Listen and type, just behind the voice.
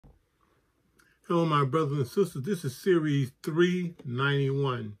Hello, my brothers and sisters. This is series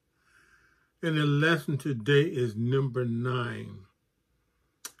 391. And the lesson today is number 9.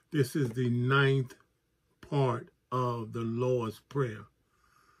 This is the 9th part of the Lord's Prayer.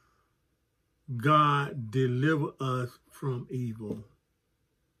 God, deliver us from evil.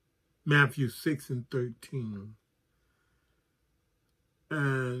 Matthew 6:13.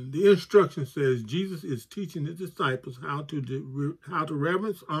 And the instruction says Jesus is teaching his disciples how to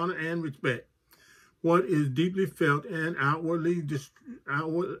reverence, honor, and respect what is deeply felt and outwardly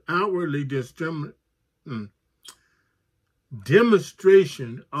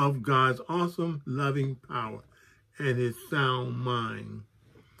demonstration of God's awesome loving power and his sound mind.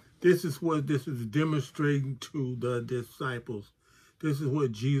 This is what this is demonstrating to the disciples. This is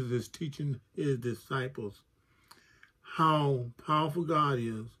what Jesus is teaching his disciples. How powerful God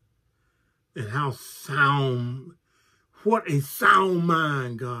is and how what a sound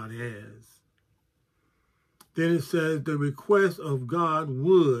mind God has. Then it says the request of God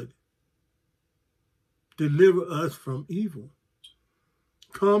would deliver us from evil.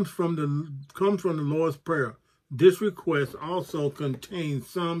 Comes from the Lord's Prayer. This request also contains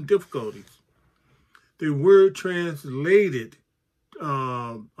some difficulties. The word translated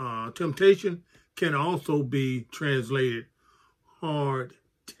temptation can also be translated hard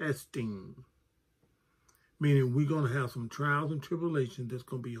testing. Meaning we're going to have some trials and tribulations that's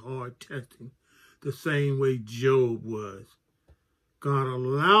going to be hard testing. The same way Job was. God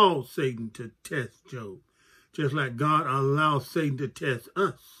allowed Satan to test Job, just like God allowed Satan to test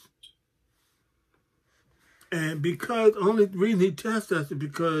us. And because only reason he tests us is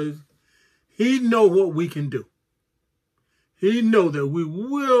because he knows what we can do. He knows that we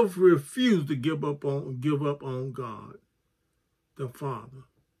will refuse to give up on God, the Father.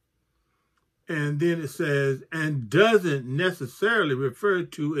 And then it says, and doesn't necessarily refer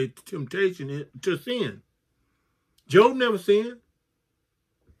to a temptation to sin. Job never sinned.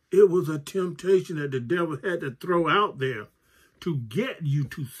 It was a temptation that the devil had to throw out there to get you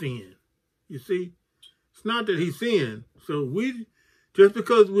to sin. You see, it's not that he sinned. So just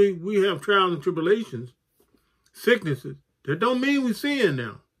because we have trials and tribulations, sicknesses, that don't mean we sin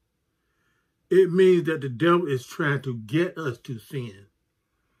now. It means that the devil is trying to get us to sin,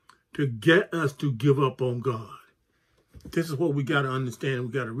 to get us to give up on God. This is what we got to understand.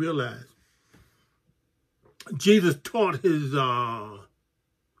 We got to realize. Jesus taught his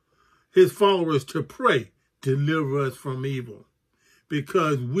followers to pray, deliver us from evil.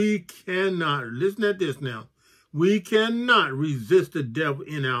 Because we cannot, listen at this now, we cannot resist the devil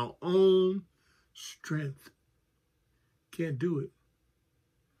in our own strength. Can't do it.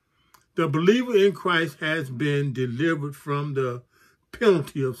 The believer in Christ has been delivered from the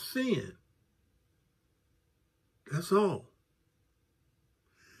penalty of sin. That's all.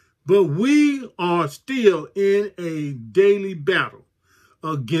 But we are still in a daily battle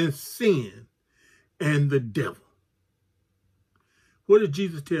against sin and the devil. What did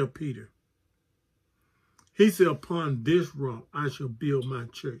Jesus tell Peter? He said, upon this rock I shall build my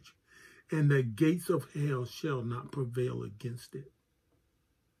church, and the gates of hell shall not prevail against it.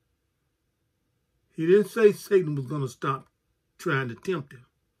 He didn't say Satan was going to stop trying to tempt him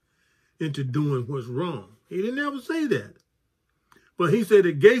into doing what's wrong. He didn't ever say that. But he said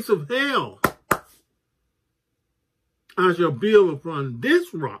the gates of hell I shall build upon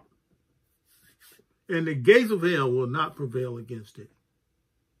this rock, and the gates of hell will not prevail against it.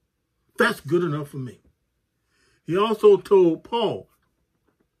 That's good enough for me. He also told Paul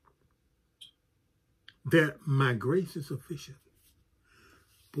that my grace is sufficient.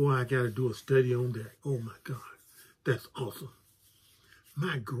 Boy, I got to do a study on that. Oh my God, that's awesome.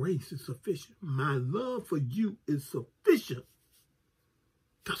 My grace is sufficient. My love for you is sufficient.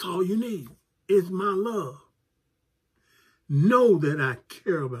 That's all you need is my love. Know that I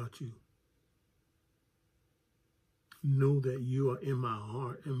care about you. Know that you are in my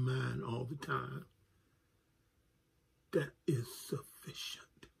heart and mind all the time. That is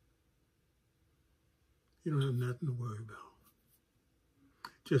sufficient. You don't have nothing to worry about.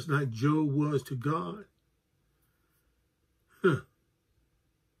 Just like Job was to God.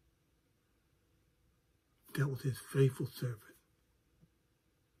 That was his faithful servant.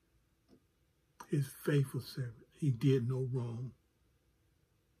 His faithful servant. He did no wrong.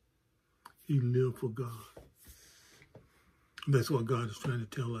 He lived for God. That's what God is trying to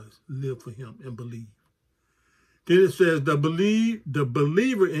tell us. Live for him and believe. Then it says, the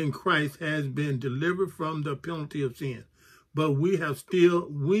believer in Christ has been delivered from the penalty of sin. But we are still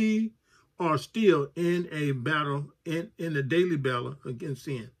in a battle, in a daily battle against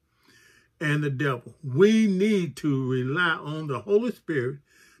sin and the devil. We need to rely on the Holy Spirit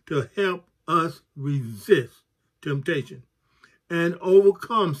to help us resist temptation and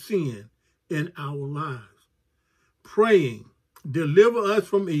overcome sin in our lives. Praying, deliver us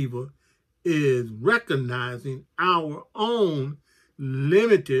from evil, is recognizing our own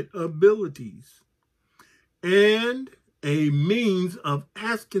limited abilities and a means of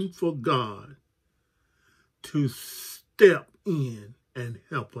asking for God to step in and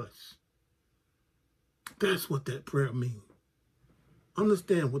help us. That's what that prayer means.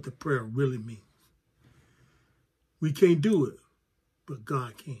 Understand what the prayer really means. We can't do it, but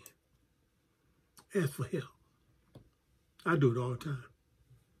God can. Ask for help. I do it all the time.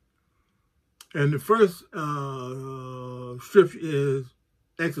 And the first scripture is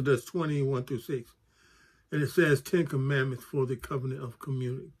Exodus 21-6. And it says 10 commandments for the covenant of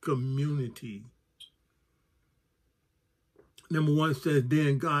community. Number 1 says,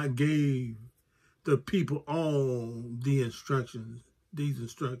 then God gave the people all these instructions.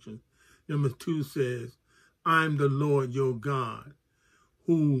 Number 2 says, I'm the Lord your God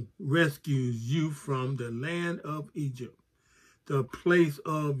who rescues you from the land of Egypt, the place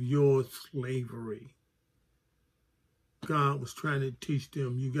of your slavery. God was trying to teach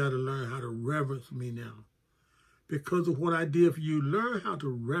them, you got to learn how to reverence me now. Because of what I did for you, learn how to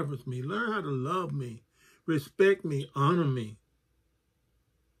reverence me. Learn how to love me, respect me, honor me.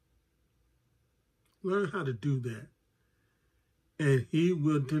 Learn how to do that. And he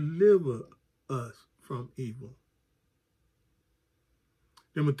will deliver us from evil.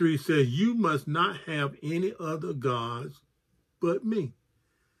 Number 3 says, you must not have any other gods but me.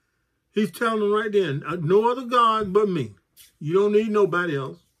 He's telling them right there, no other God but me. You don't need nobody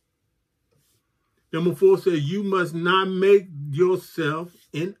else. Number 4 says, you must not make yourself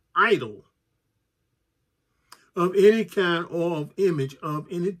an idol of any kind or of image of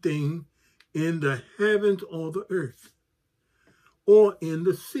anything in the heavens or the earth or in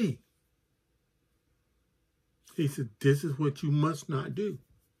the sea. He said, this is what you must not do.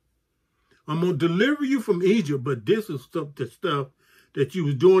 I'm going to deliver you from Egypt, but this is the stuff that you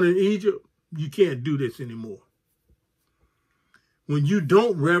was doing in Egypt. You can't do this anymore. When you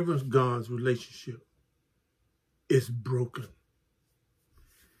don't reverence God's relationship, it's broken.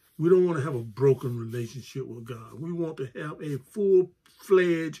 We don't want to have a broken relationship with God. We want to have a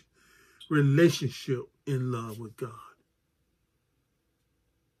full-fledged relationship in love with God.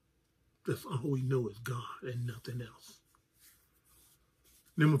 That's all we know is God and nothing else.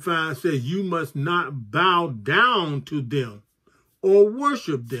 Number 5 says, you must not bow down to them or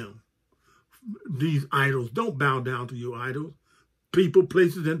worship them. These idols, don't bow down to your idols. People,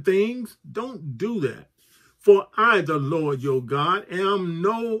 places, and things, don't do that. For I, the Lord your God, am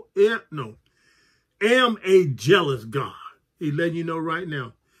a jealous God. He's letting you know right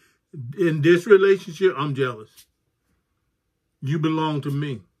now. In this relationship, I'm jealous. You belong to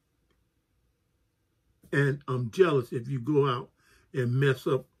me. And I'm jealous if you go out and mess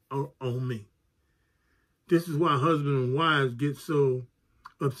up on me. This is why husbands and wives get so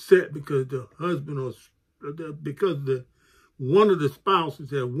upset, because the husband one of the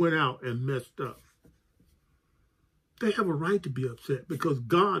spouses have went out and messed up. They have a right to be upset because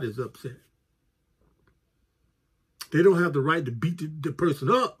God is upset. They don't have the right to beat the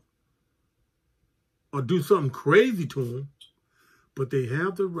person up or do something crazy to them, but they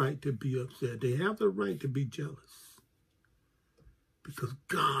have the right to be upset. They have the right to be jealous because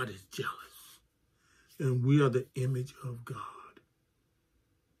God is jealous and we are the image of God.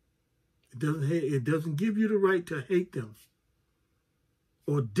 It doesn't give you the right to hate them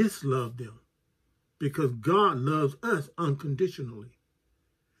or dislove them, because God loves us unconditionally.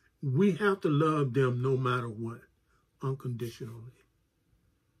 We have to love them no matter what, unconditionally,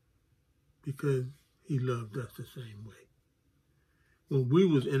 because he loved us the same way when we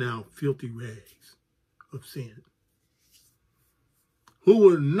was in our filthy rags of sin. Who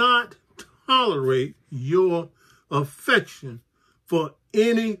will not tolerate your affection for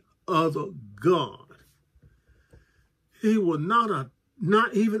any other God. He will not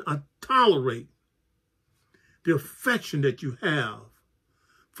even tolerate the affection that you have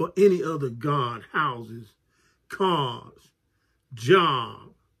for any other God, houses, cars,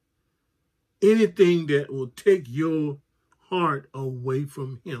 job, anything that will take your heart away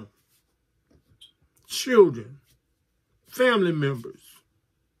from him. Children, family members,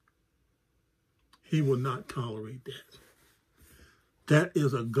 he will not tolerate that. That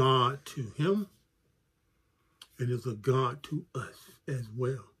is a God to him. It is a God to us as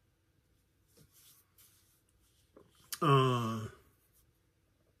well. And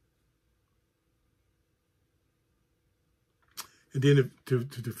then to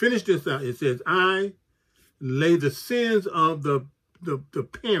finish this out, it says, I lay the sins of the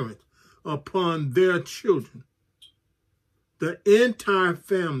parents upon their children. The entire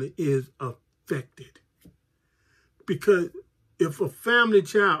family is affected. Because if a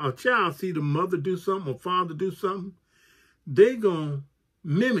child see the mother do something or father do something, they gonna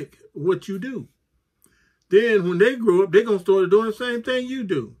mimic what you do. Then when they grow up, they're gonna start doing the same thing you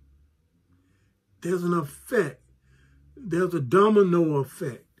do. There's an effect. There's a domino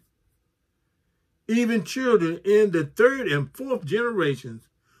effect. Even children in the third and fourth generations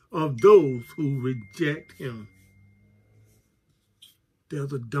of those who reject him.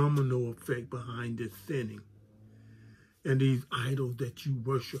 There's a domino effect behind this sinning and these idols that you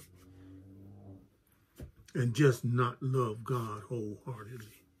worship and just not love God wholeheartedly.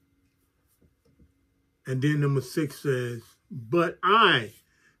 And then number 6 says, but I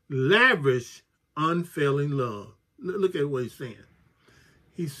lavish unfailing love. Look at what he's saying.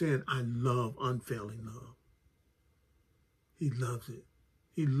 He's saying, I love unfailing love. He loves it.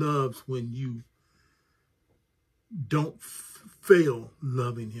 He loves when you don't fail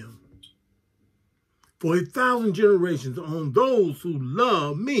loving him. For 1,000 generations on those who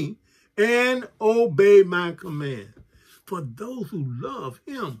love me and obey my command. For those who love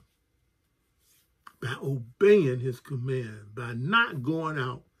him, by obeying his command, by not going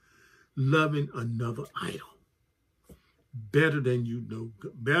out loving another idol better than you do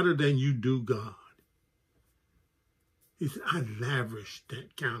God. He said, I lavish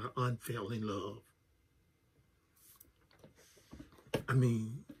that kind of unfailing love. I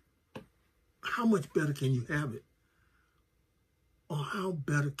mean, how much better can you have it? Or how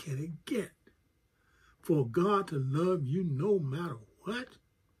better can it get? For God to love you no matter what?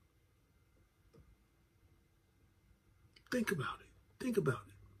 Think about it. Think about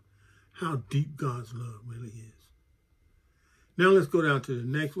it. How deep God's love really is. Now let's go down to the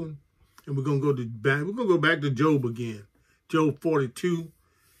next one. And we're going to go back to Job again. Job 42,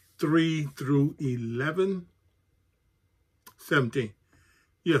 3 through 11. 17.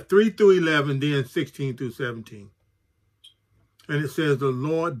 Yeah, 3 through 11, then 16 through 17. And it says, the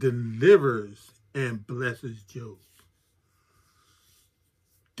Lord delivers and blesses Job.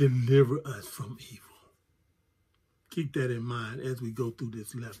 Deliver us from evil. Keep that in mind as we go through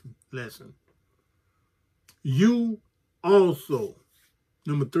this lesson. You also,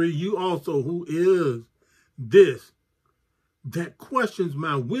 number 3, you also who is this that questions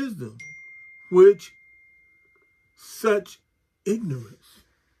my wisdom, which such ignorance.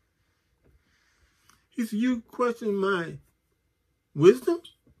 He said, you question my wisdom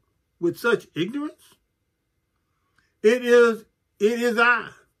with such ignorance? It is I.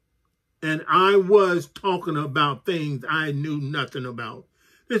 And I was talking about things I knew nothing about.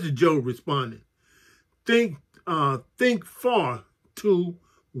 This is Job responding. Think far too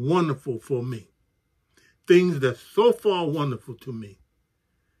wonderful for me. Things that's so far wonderful to me.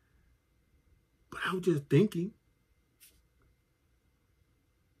 But I was just thinking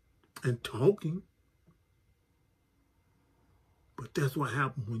and talking. But that's what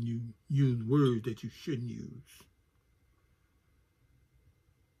happens when you use words that you shouldn't use.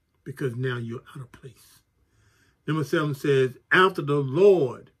 Because now you're out of place. Number 7 says, after the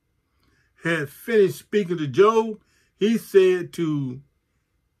Lord had finished speaking to Job, he said to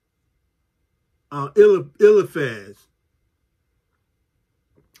Eliphaz,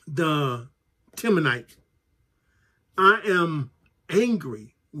 the Temanite, I am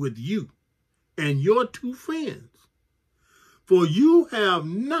angry with you and your 2 friends, for you have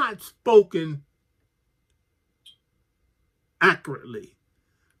not spoken accurately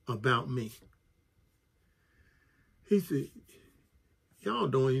about me. He said, y'all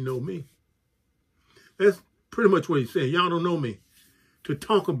don't even know me. That's pretty much what he's saying. Y'all don't know me. To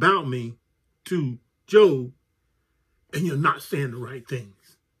talk about me to Job, and you're not saying the right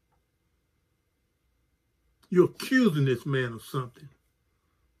things. You're accusing this man of something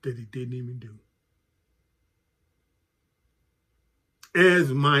that he didn't even do.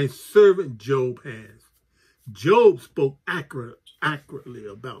 As my servant Job has. Job spoke accurately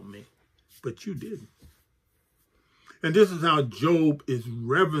about me, but you didn't. And this is how Job is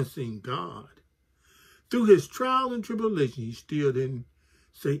reverencing God. Through his trial and tribulation, he still didn't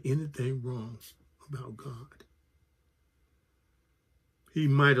say anything wrong about God. He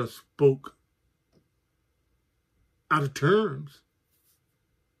might have spoke out of terms,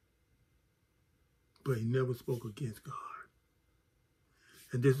 but he never spoke against God.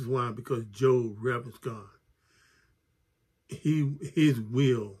 And this is why, because Job reverenced God. He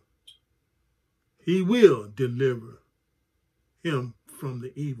will deliver him from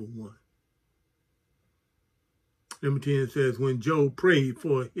the evil one. Number 10 says, when Job prayed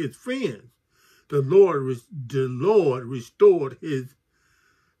for his friends, the Lord restored his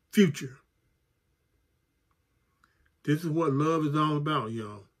future. This is what love is all about,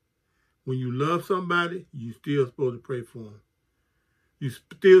 y'all. When you love somebody, you still supposed to pray for them. You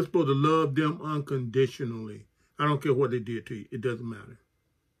still supposed to love them unconditionally. I don't care what they did to you. It doesn't matter.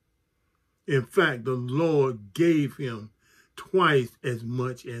 In fact, the Lord gave him twice as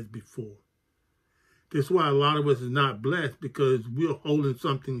much as before. That's why a lot of us is not blessed, because we're holding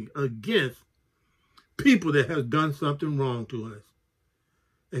something against people that have done something wrong to us.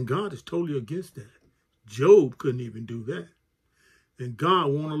 And God is totally against that. Job couldn't even do that. And God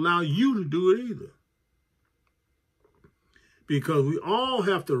won't allow you to do it either. Because we all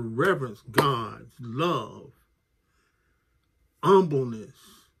have to reverence God's love, humbleness,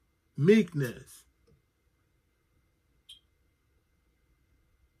 meekness.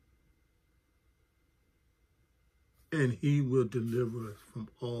 And he will deliver us from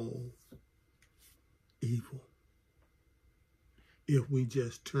all evil. If we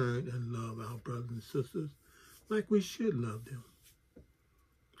just turn and love our brothers and sisters like we should love them.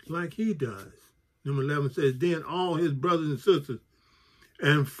 Like he does. Number 11 says, then all his brothers and sisters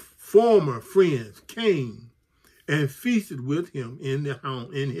and former friends came and feasted with him in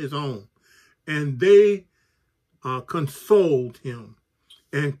his home. And they consoled him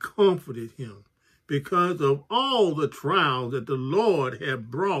and comforted him because of all the trials that the Lord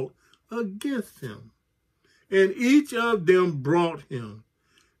had brought against him. And each of them brought him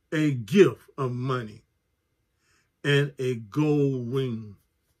a gift of money and a gold ring.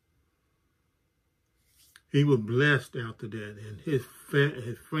 He was blessed after that, and his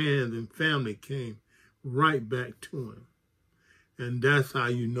friends and family came right back to him. And that's how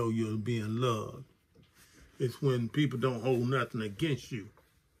you know you're being loved. It's when people don't hold nothing against you,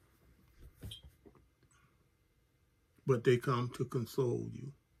 but they come to console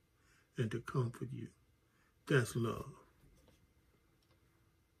you and to comfort you. That's love.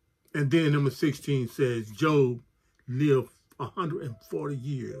 And then number 16 says, Job lived 140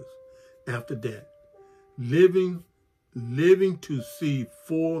 years after that, living to see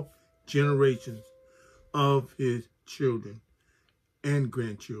 4 generations of his children and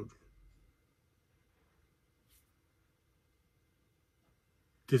grandchildren.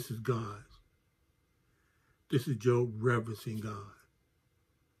 This is God's. This is Job reverencing God.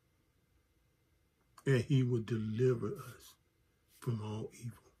 And he will deliver us from all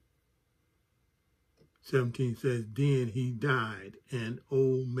evil. 17 says, then he died an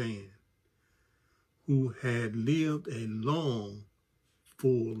old man who had lived a long,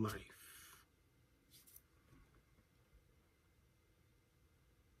 full life.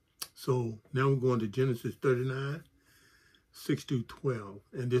 So now we're going to Genesis 39, 6 through 12.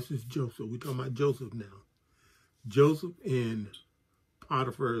 And this is Joseph. We're talking about Joseph now. Joseph in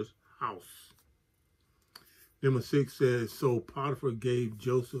Potiphar's house. Number 6 says, so Potiphar gave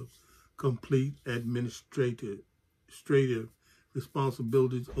Joseph complete administrative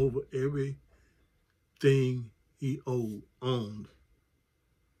responsibilities over everything he owned.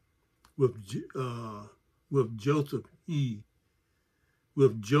 With Joseph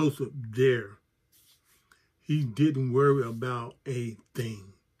there, he didn't worry about a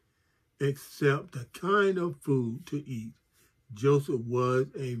thing except the kind of food to eat. Joseph was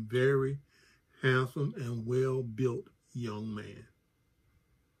a very handsome and well-built young man.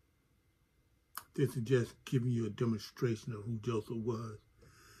 This is just giving you a demonstration of who Joseph was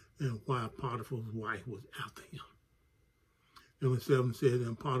and why Potiphar's wife was after him. Number 7 says,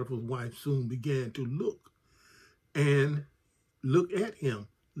 and Potiphar's wife soon began to look at him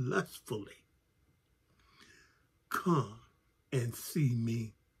lustfully. Come and see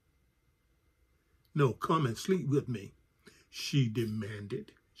me. No, come and sleep with me. She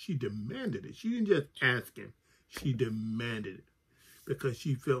demanded. She demanded it. She didn't just ask him. She demanded it because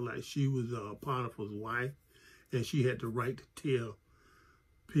she felt like she was Potiphar's wife and she had the right to tell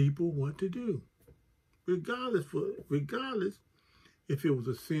people what to do, regardless if it was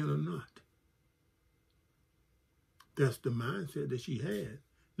a sin or not. That's the mindset that she had.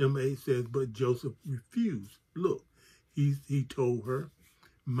 Number 8 says, but Joseph refused. Look, he told her,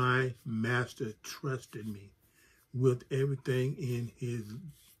 my master trusted me with everything in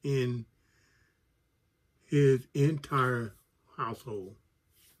his entire household.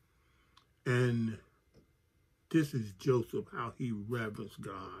 And this is Joseph, how he reverenced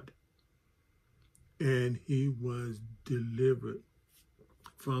God. And he was delivered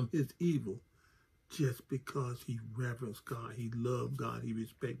from his evil just because he reverenced God. He loved God. He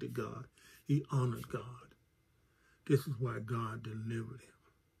respected God. He honored God. This is why God delivered him.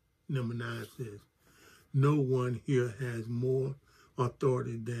 Number 9 says, no one here has more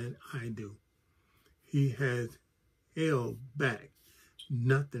authority than I do. He has held back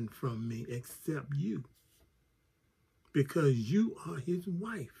nothing from me except you, because you are his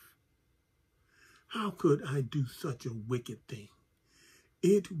wife. How could I do such a wicked thing?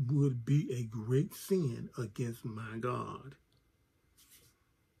 It would be a great sin against my God.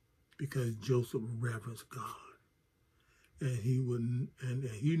 Because Joseph reverenced God. And he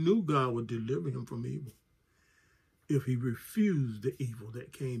knew God would deliver him from evil if he refused the evil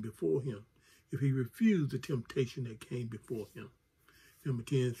that came before him, if he refused the temptation that came before him. Number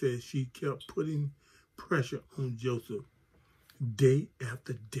 10 says she kept putting pressure on Joseph day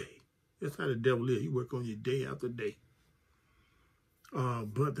after day. That's how the devil is. He works on you day after day.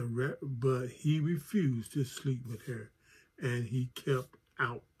 But he refused to sleep with her, and he kept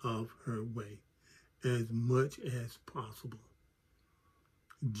out of her way as much as possible.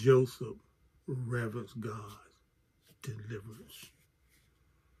 Joseph reverenced God's deliverance.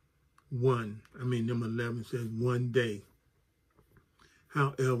 Number 11 says, one day,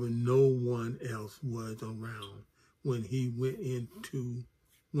 however, no one else was around when he went in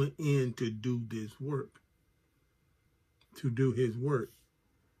to do this work, to do his work.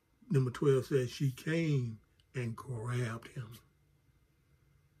 Number 12 says she came and grabbed him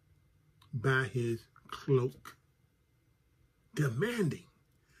by his cloak, demanding,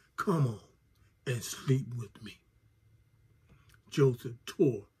 come on and sleep with me. Joseph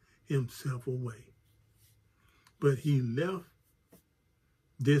tore himself away, but he left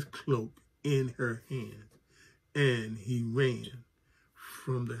this cloak in her hands, and he ran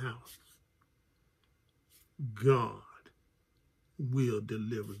from the house. God will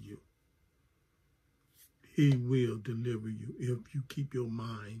deliver you. He will deliver you if you keep your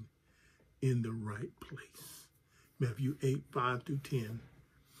mind in the right place. Matthew 8, 5 through 10.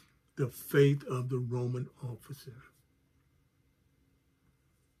 The faith of the Roman officer.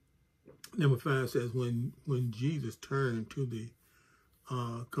 Number 5 says, when Jesus turned to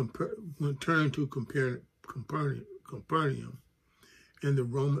Capernaum, and the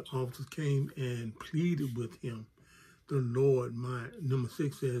Roman officers came and pleaded with him, number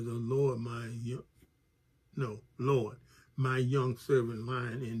 6 says, Lord, my young servant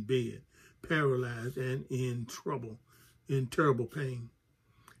lying in bed, paralyzed and in terrible pain.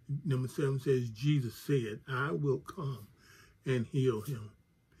 Number 7 says, Jesus said, I will come and heal him.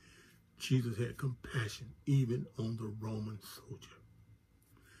 Jesus had compassion even on the Roman soldier.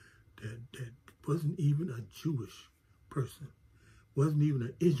 That wasn't even a Jewish person, wasn't even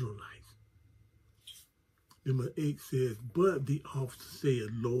an Israelite. Number 8 says, but the officer said,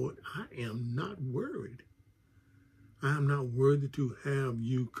 Lord, I am not worried. I am not worthy to have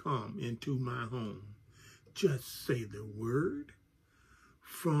you come into my home. Just say the word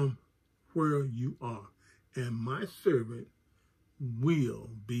from where you are, and my servant will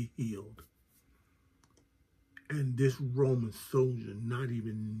be healed. And this Roman soldier, not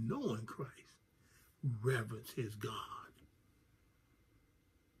even knowing Christ, reverenced his God.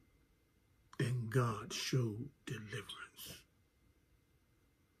 And God showed deliverance.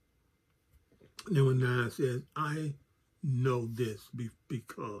 Number 9 says, I know this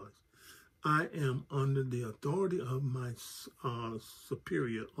because I am under the authority of my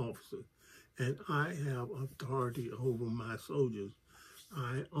superior officer, and I have authority over my soldiers.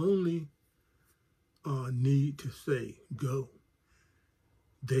 I only need to say, go,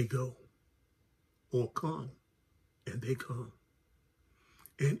 they go, or come, and they come.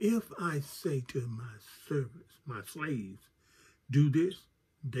 And if I say to my servants, my slaves, do this,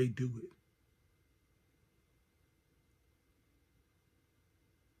 they do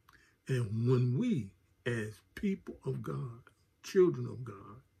it. And when we, as people of God, children of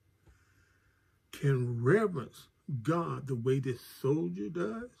God, can reverence God the way this soldier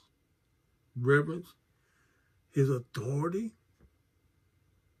does, reverence his authority,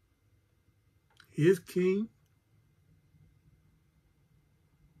 his king,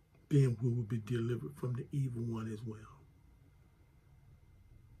 then we will be delivered from the evil one as well.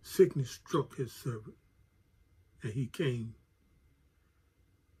 Sickness struck his servant, and he came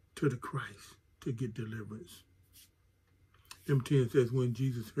to the Christ to get deliverance. Number 10 says, when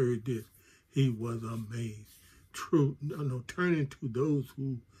Jesus heard this, he was amazed. Turning to those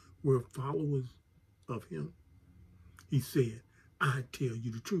who were followers of him, he said, I tell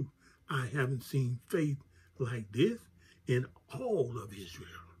you the truth, I haven't seen faith like this in all of Israel.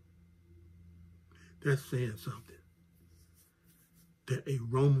 That's saying something. That a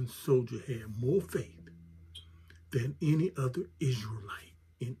Roman soldier had more faith than any other Israelite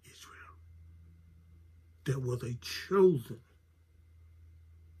in Israel. That was a chosen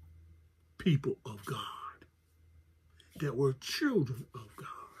people of God. That were children of God.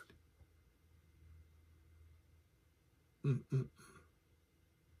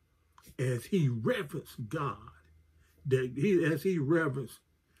 as he reverenced God, as he reverenced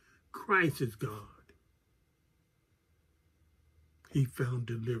Christ as God, he found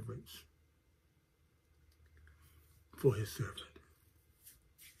deliverance for his servant.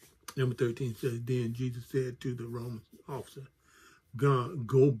 Number 13 says, then Jesus said to the Roman officer, God,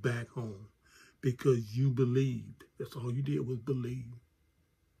 go back home because you believed. That's all you did was believe.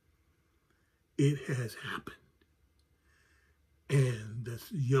 It has happened. And the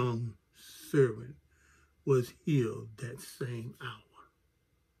young servant was healed that same hour.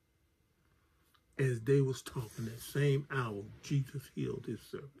 As they was talking, that same hour, Jesus healed his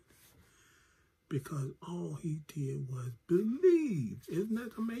servant. Because all he did was believe. Isn't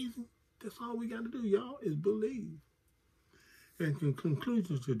that amazing? That's all we got to do, y'all, is believe. And the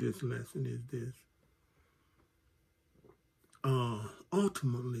conclusion to this lesson is this.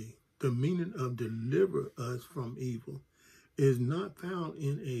 Ultimately, the meaning of deliver us from evil is not found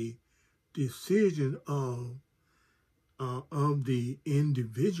in a decision of the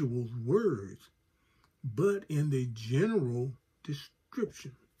individual's words, but in the general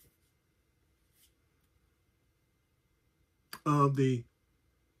description of the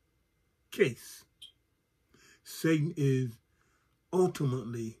case. Satan is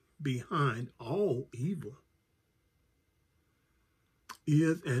ultimately behind all evil.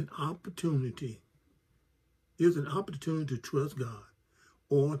 Is an opportunity to trust God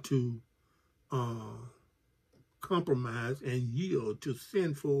or to compromise and yield to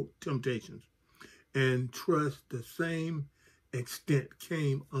sinful temptations and trust the same extent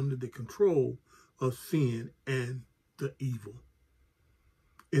came under the control of sin and the evil.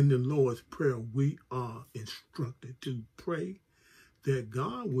 In the Lord's Prayer, we are instructed to pray that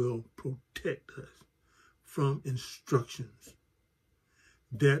God will protect us from instructions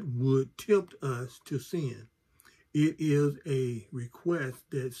that would tempt us to sin. It is a request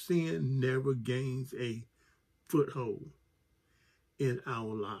that sin never gains a foothold in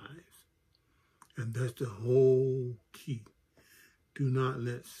our lives. And that's the whole key. Do not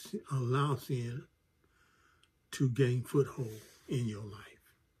allow sin to gain foothold in your life.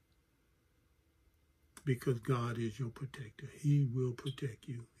 Because God is your protector. He will protect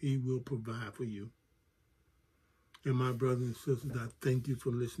you. He will provide for you. And my brothers and sisters, I thank you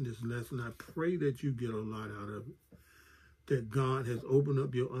for listening to this lesson. I pray that you get a lot out of it. That God has opened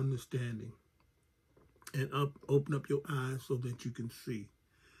up your understanding and open up your eyes so that you can see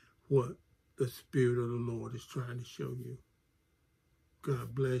what the Spirit of the Lord is trying to show you.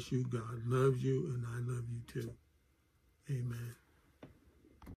 God bless you. God loves you, and I love you too. Amen.